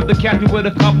buckle, attempt to catch me with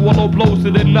a couple of low blows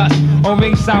to the nuts. On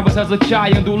ringside was as a chai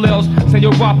and Doolills.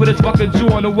 Senor put his fucking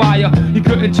jaw on the wire. He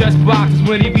couldn't chest boxes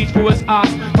when he reached for his ox.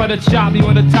 Tried to chop me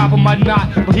on the top of my knot,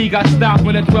 but he got stopped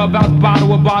when a 12-ounce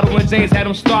bottle when James had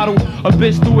him startled. A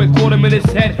bitch threw it, caught him in his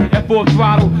head at full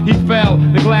throttle. He fell,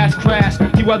 the glass crashed.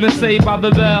 He wasn't saved by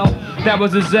the bell. That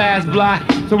was his ass block.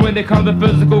 So when they come to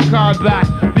physical combat,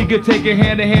 we could take it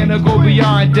hand to hand and go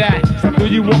beyond that. Do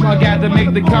you want my guy to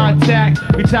make the contact?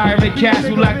 Retiring cats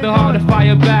who lack the heart to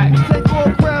fire back.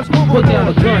 Put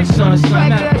down the gun, son.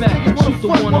 Snap back, shoot the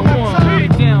one-on-one. Put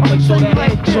it down, make sure that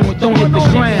head so it don't hit the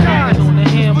ground. And on the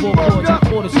handball court, I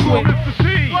caught a squid.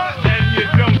 And you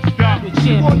don't stop.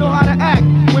 You won't know how to act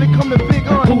when it come to big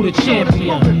on. Who the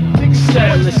champion?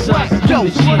 Settle it, son. Yo,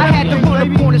 I had to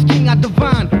run up on this king out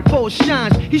divine, full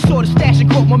shines. He saw the stash and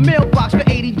caught my mailbox for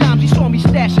 80 dimes. He saw me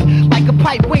stashing like a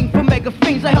pipe wing for mega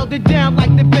fiends. I held it down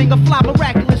like the finger fly,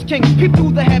 miraculous king. Peep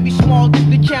through the heavy small, dip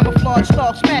the camouflage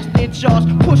stalk, smashed in jaws.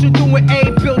 Pushing through an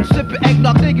A, built, sipping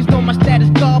eggnog. Niggas know my status,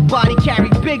 dog body, carry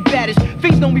big baddest.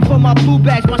 Fiends know me for my blue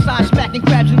bags, my side smacking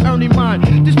crabs and earning mine.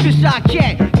 shot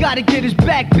cat, gotta get his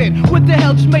back bent. What the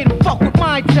hell just made him fuck with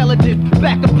my intelligence?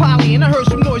 Back of Polly, and I heard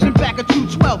some noise in back of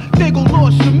 212. Diggle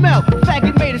lost Shamel,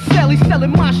 faggot made a sell, he's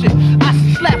selling my shit. I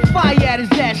slap fire at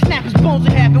his ass, snap his bones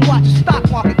in half and watch the stock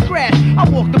market crash. I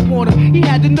walked up on him, he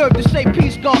had the nerve to say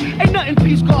peace guard. Ain't nothing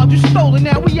peace guard, you stolen,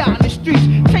 now we out in the streets.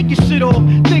 Take your shit off,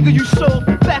 nigga you sold.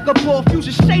 Back up off, you's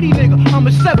a shady nigga. I'm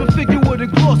a 7-figure with a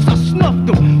gloss, I snuffed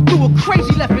him. Threw a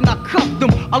crazy left and I cuffed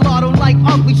him. A lot don't like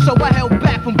ugly, so I held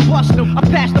back from busting him. I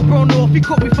passed the burn off, he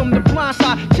caught me from the blind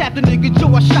side. Tapped the nigga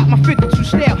jaw, I shot my 52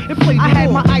 style and played the I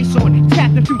had my ice on,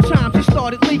 tapped a few times, he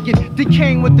started leaking.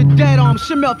 Decaying with the dead arm,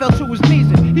 Shamel fell to his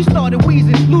knees and he started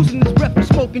wheezing, losing his breath from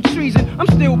smoking treason. I'm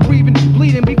still breathing,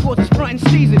 bleeding because it's frontin'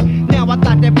 season. Now I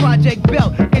got that project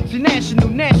belt, international,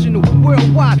 national,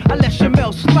 worldwide. I let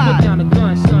Shamel slide. Put down the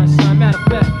gun, son, matter of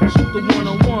fact, shoot the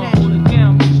one-on-one, hold it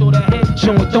down, make sure that head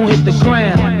show it, don't hit the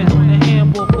ground. Happen on the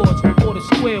handball courts or the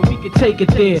square, we can take it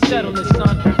there. Settle it,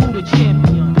 son, who the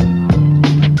champion?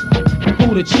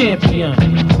 Who the champion?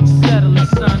 Settle it,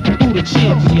 son, who the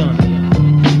champion?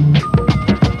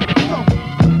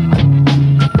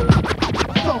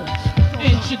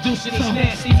 Introducing these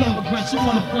nasty immigrants who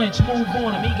wanna flinch, move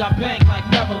on him, he got banged like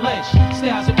Merrill Lynch.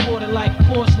 Styles imported like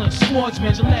porcelain,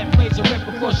 swordsman, Gillette razor rip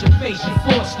across your face, you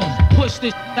forced them. Push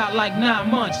this out like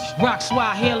 9 months, rock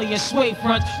Swahili and sway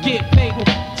fronts, get paid with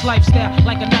lifestyle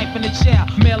like a knife in the chow.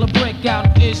 Mail a brick out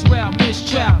of Israel,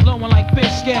 mistrial, blowing like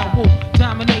fish scale, woo,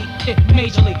 dominate it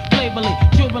majorly, flavorly,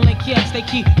 jubilant cats, they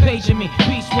keep paging me.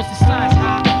 Beast, what's the science,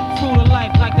 high? Fruit of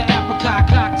life like the apricot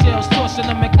cocktails, tossing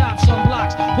them at cops on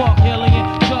blocks, Park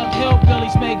Hillian, drug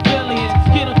hillbillies make billions,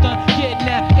 get them done, getting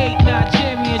that 8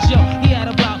 Nigerians, yo, he had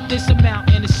about this amount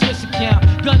in his Swiss account,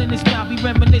 gun in his mouth, he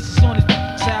reminisces on his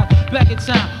south, back in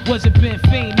time, wasn't been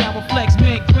fiend, now reflects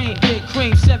mint green, big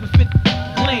cream, 750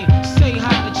 gleam, say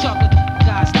hi to chocolate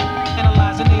guys,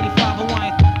 analyzing 85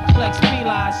 Hawaiian flex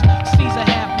felines, Caesar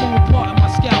half moon part of my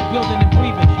scalp, building and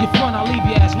breathing, your front I'll leave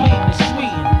you as bleeding and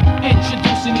sweeting,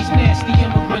 introducing these nasty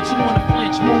immigrants who wanna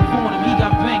flinch, move on him, he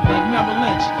got banked like Merrill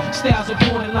Lynch, styles are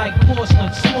born like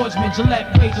porcelain, swordsman,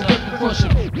 Gillette razor, rip across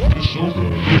your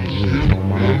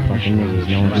motherfucking niggas,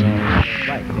 you know what I'm saying?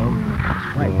 Right, bro.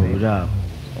 Right, baby. What up?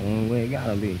 Where it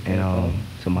gotta be. And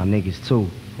to my niggas too.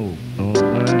 Who? Who?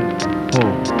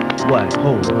 What?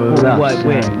 Who? What?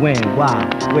 When? When? Why?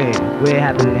 Where it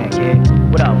happening at, kid?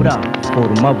 What up? What up? For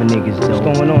them other niggas though.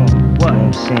 What's going on? What? You know what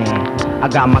I'm saying? I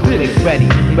got my click ready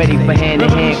for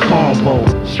hand-to-hand combo.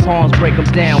 Pawns break them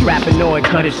down, Rapinoid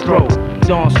cut his throat.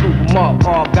 Dawn scoop him up,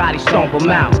 all Gotti stomp him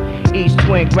out. Each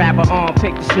twin grab her arm,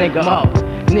 pick this nigga up.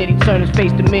 Nitty turn his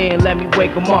face to me and let me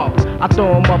wake him up. I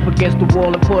throw him up against the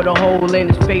wall and put a hole in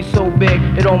his face so big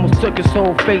it almost took his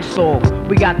whole face off.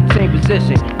 We got the same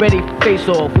position, ready for face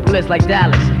off. We blitz like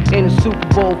Dallas in the Super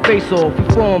Bowl face off. We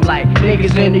form like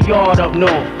niggas in the yard up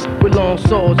north. With long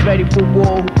swords, ready for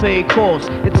war, who paid costs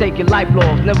and take your life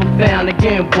lost. Never found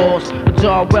again, boss. A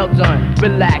job well done,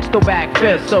 relax, throw back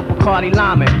fists up Bacardi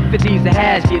Lyman. 50s the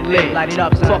hash get lit, light it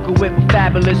up, son. Fucking with a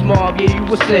fabulous Mobb, yeah, you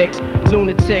was sick.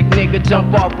 Lunatic nigga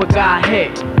jump off but got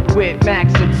hit. With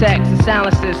Max and Tex and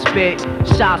silencers spit.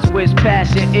 Shots with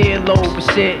passion, earlobe and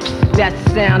shit. That's the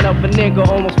sound of a nigga,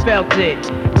 almost felt it.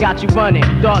 Got you running,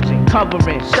 dodging,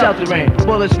 covering, sheltering.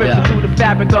 Bullets ripping through the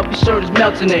fabric of your shirt is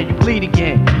melting it. You bleed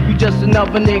again, you just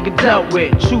another nigga dealt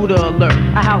with. Shooter alert,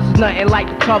 our house is nothing like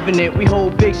the Covenant. We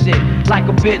hold big shit like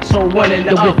a bitch, so one in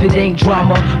the if it ain't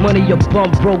drama, money your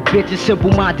bum broke bitches,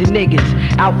 simple-minded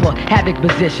niggas. Out for havoc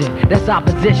position, that's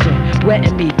opposition.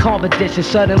 Wetting me, competition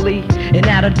suddenly, and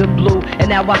out of the blue. And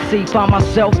now I see, find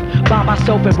myself by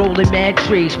myself and rolling mad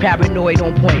trees, paranoid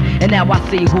on point. And now I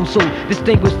see who's who,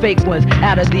 distinguished fake ones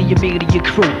out of the immediate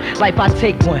crew. Life I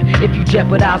take one, if you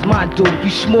jeopardize my dude, you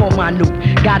small minute.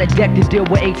 Got a deck to deal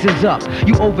with aces up.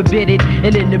 You overbid it,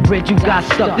 and in the bridge you got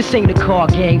stuck. This ain't a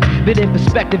card game, but in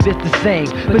perspective it's the same.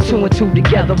 But 2 and 2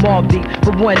 together, Mobb Deep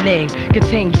for one name.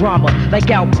 Contain drama like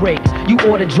outbreak. You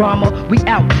order drama, we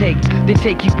outtake. Then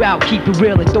take you out, keep it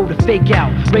real and throw the fake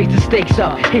out. Raise the stakes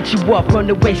up, hit you up, run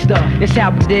the waist up. It's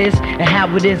how it is, and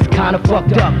how it is kinda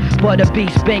fucked up. But a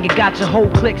beast banging, got your whole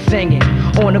clique singing.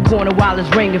 On the corner while it's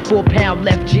ringing, 4 pound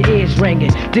left your ears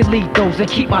ringing. Delete those and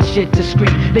keep my shit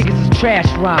discreet. Niggas is trash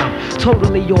rhyme,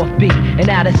 totally off beat and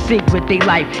out of sync with they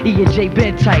life. E and J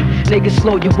been tight, niggas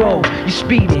slow your roll, you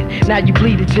speeding. Now you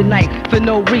bleeding tonight for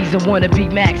no reason. Wanna be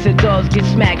Max and does get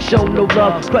smacked, show no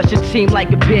love. Crush your team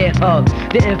like a bear hug.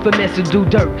 The infamous and do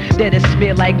dirt, that is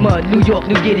smear like mud. New York,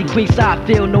 New Giddy, Queenside,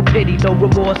 feel no pity, no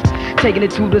remorse. Taking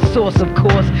it to the source, of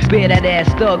course. Bear that ass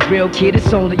thug, real kid,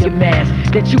 it's only your mask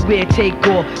that you wear. Take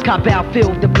or cop out,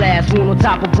 fill the blast, wound on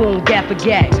top of wound, gap for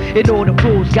gap. And all the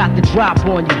rules got the drop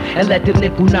on you, and let the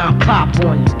nickel 9 pop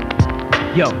on you.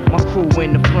 Yo, my crew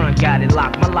in the front got it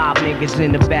locked. My live niggas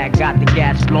in the back got the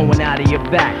gas flowing out of your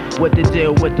back. What the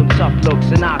deal with them tough looks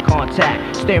and eye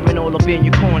contact? Staring all up in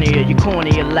your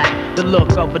cornea lack. The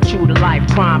look of a true to life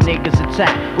crime niggas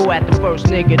attack. Go at the first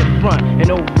nigga to front and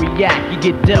overreact.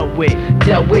 You get dealt with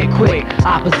quick.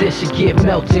 Opposition get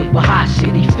melted, but hot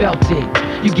shit he felt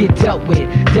it. You get dealt with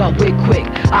quick.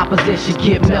 Opposition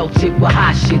get melted, but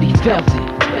hot shit he felt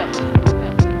it.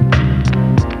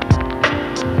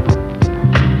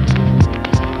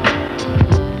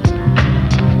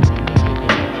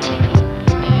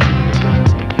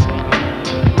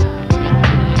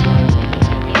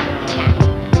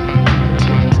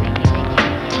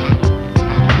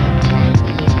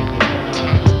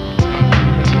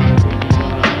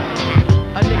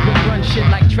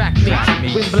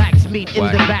 In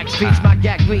the back streets, my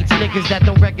gag reach niggas that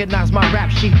don't recognize my rap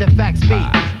sheet. The facts be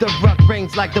the ruck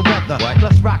rains like the weather.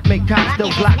 Plus rock make cops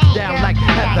still blocks down like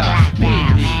Heltah.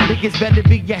 Niggas better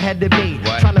be ahead of me,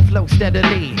 trying to flow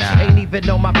steadily. Ain't even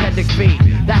know my pedigree.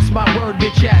 That's my word,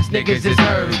 bitch ass niggas is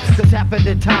heard. Cause half of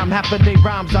the time, half of their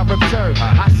rhymes are absurd.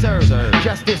 I serve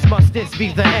justice, must this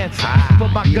be the answer? For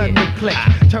my gun to click,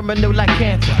 terminal like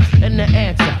cancer. And the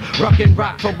answer, rock and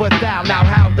rock for a thou. Now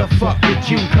how the fuck did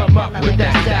you come up with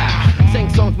that style? Sing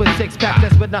songs with 6 packs,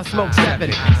 that's when I smoke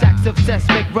 7. Sacks of cess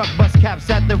make rock bust caps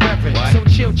at the reverend. So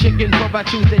chill chicken, for I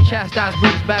choose to chastise,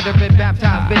 bruise, batter, and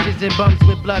baptize bitches and bums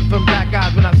with blood from black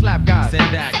eyes when I slap guys.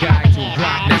 Send that guy to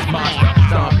rock this monster.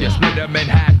 Stomp you, split them in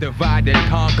half, divide and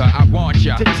conquer. I want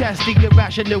ya to test the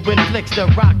irrational inflicts the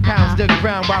rock pounds the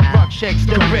ground while rock shakes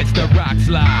the wrist. The rock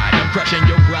slide, I'm crushing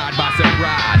your pride by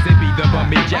surprise. It be the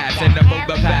bummy jabs and the both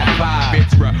of that vibe.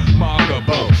 It's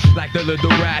remarkable, like the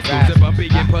little rascals. If I'm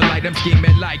being polite, I'm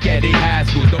scheming like Eddie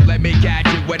Haskell. Don't let me catch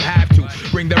you and have to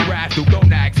bring the wrath through.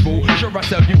 Don't act fool, sure I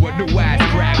sell you a new ass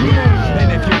crap.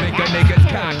 And if you think a nigga's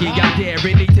cocky, I dare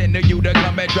any 10 of you to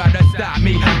come and try to stop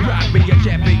me. Rock me a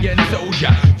champion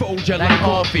soldier, fold you like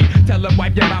coffee. Tell them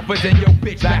wipe your mouth and your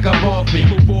bitch back up off me.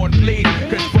 Move on please,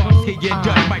 cause Fox he and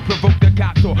Dutch might provoke the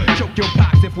cops or choke your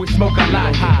pox if we smoke a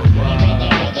lot high.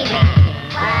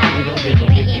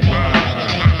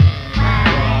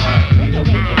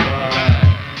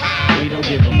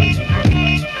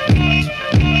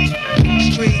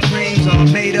 Street dreams are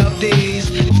made of these.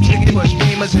 Push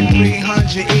beamers and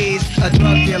 300 E's. A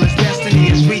drug dealer's destiny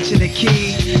is reaching the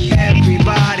key.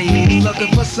 Everybody's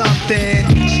looking for something.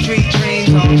 Street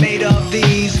dreams are made of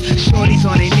these. Shorties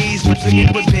on their knees,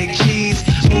 looking with big cheese.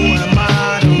 Who am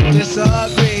I to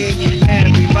disagree?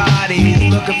 Everybody's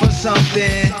looking for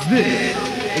something. This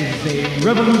is a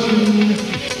revolution.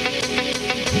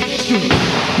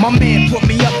 My man put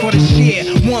me up for the share,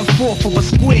 1/4 of a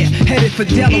square, headed for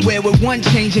Delaware with one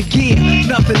change of gear.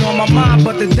 Nothing on my mind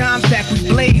but the dime sack we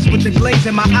blaze, with the glaze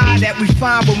in my eye that we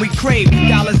find when we crave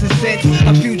dollars and cents.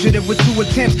 A fugitive with 2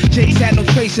 attempts, Jake's had no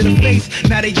trace in the face,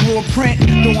 now they drew a print.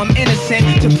 Though I'm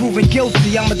innocent to proving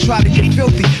guilty, I'ma try to get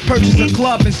filthy, purchase a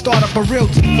club and start up a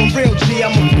realty. For real G,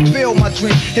 I'ma fulfill my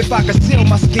dream. If I conceal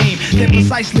my scheme, then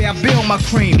precisely I build my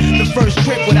cream. The first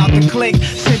trip without the click,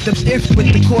 symptoms if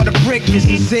with the quarter brick, this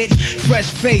is it. Fresh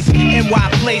face, NY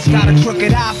place, got a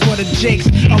crooked eye for the jakes.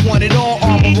 I want it all,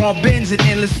 armor on bins and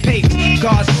endless papes.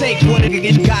 God's sake, what a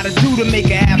nigga gotta do to make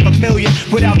 $500,000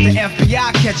 without the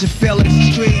FBI catching feelings?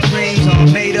 Street dreams are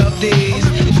made of these.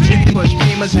 Push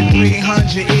beamers and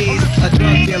 300 E's. A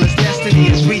drug dealer's destiny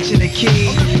is reaching the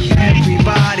key.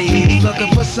 Everybody's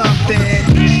looking for something.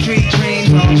 Street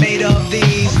dreams are made of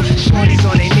these. Shorties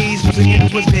on their knees,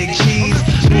 with big cheese.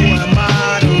 Who am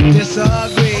I to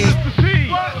disagree?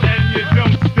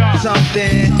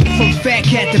 Something from fat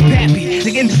cat to pappy,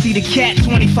 the embassy to cat,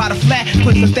 25 to flat,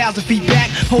 puts 1,000 feet back.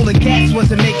 Holding gas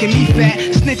wasn't making me fat.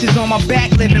 Snitches on my back,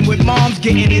 living with moms,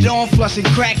 getting it on, flushing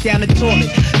crack down the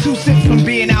toilet. 2 cents from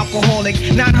being alcoholic,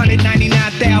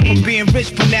 999,000 from being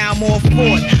rich, but now I'm more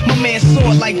afford. My man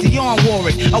saw it like Dionne wore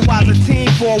it. A wiser team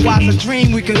for a wiser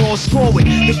dream, we could all score with.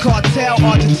 The Cartel,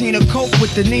 Argentina, coke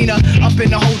with the Nina, up in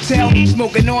the hotel,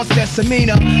 smoking on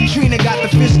Sesamina. Trina got the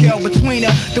fish scale between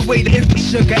her, the way the infant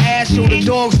shook her ass, show the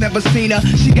dogs never seen her.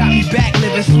 She got me back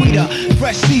living sweeter,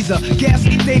 fresh Caesar. Guess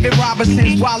David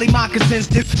Robinson's Wally moccasins.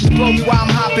 Just blow me while I'm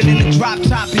hopping in the drop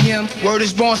top PM. Word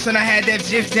is born, son, I had that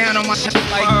jiff down on my shit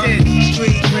like this.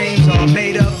 Street dreams are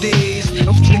made of these.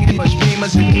 Push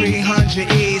beamers and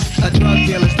 300 E's. A drug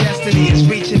dealer's destiny is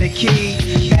reaching the key.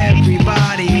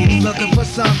 Everybody's looking for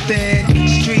something.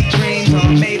 Street dreams are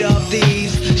made of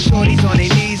these. Shorties on their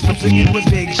knees, with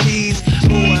big cheese.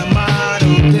 Who am I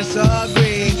to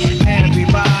disagree?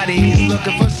 Everybody's looking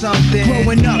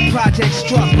project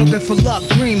struck, looking for luck,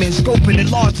 dreaming, scoping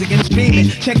and logic and beaming.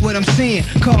 Check what I'm seeing,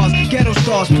 cars, ghetto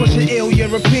stars, pushing ill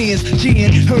Europeans.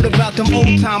 G'ing, heard about them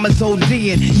old timers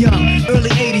ODing. Young, early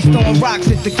 80s, throwing rocks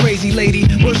at the crazy lady,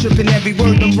 worshiping every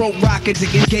word them rope rockets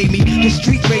again gave me. The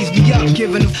street raised me up,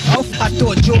 giving them off. I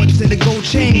thought Jordans and the gold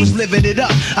chain was living it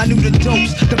up. I knew the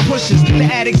dopes, the pushers, the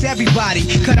addicts, everybody.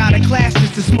 Cut out of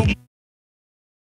classes to smoke.